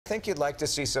think you'd like to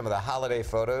see some of the holiday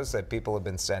photos that people have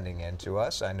been sending in to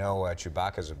us. I know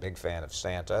Chewbacca's a big fan of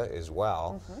Santa as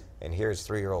well. And here's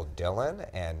 3-year-old Dylan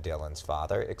and Dylan's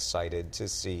father excited to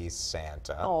see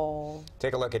Santa. Oh.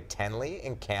 Take a look at Tenley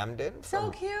in Camden. So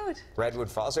cute.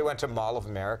 Redwood Falls. They went to Mall of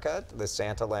America, the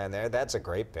Santa land there. That's a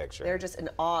great picture. They're just in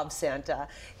awe of Santa.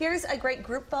 Here's a great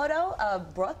group photo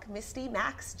of Brooke, Misty,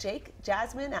 Max, Jake,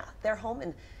 Jasmine at their home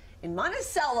in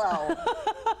Monticello.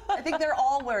 I think they're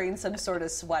all wearing some sort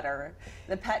of sweater.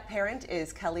 The pet parent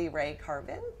is Kelly Ray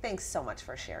Carvin. Thanks so much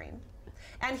for sharing.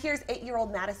 And here's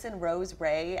 8-year-old Madison Rose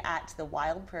Ray at the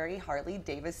Wild Prairie Harley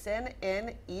Davidson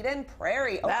in Eden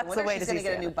Prairie. Oh, That's the way to see Santa. She's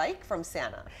going to get a new bike from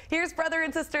Santa. Here's brother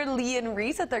and sister Lee and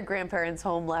Reese at their grandparents'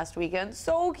 home last weekend.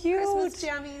 So cute. Christmas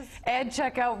jammies. And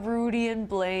check out Rudy and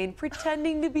Blaine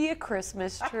pretending to be a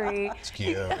Christmas tree. It's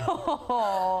cute.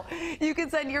 Oh, you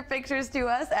can send your pictures to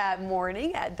us at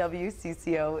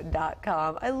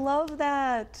morning@WCCO.com. I love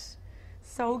that.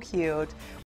 So cute.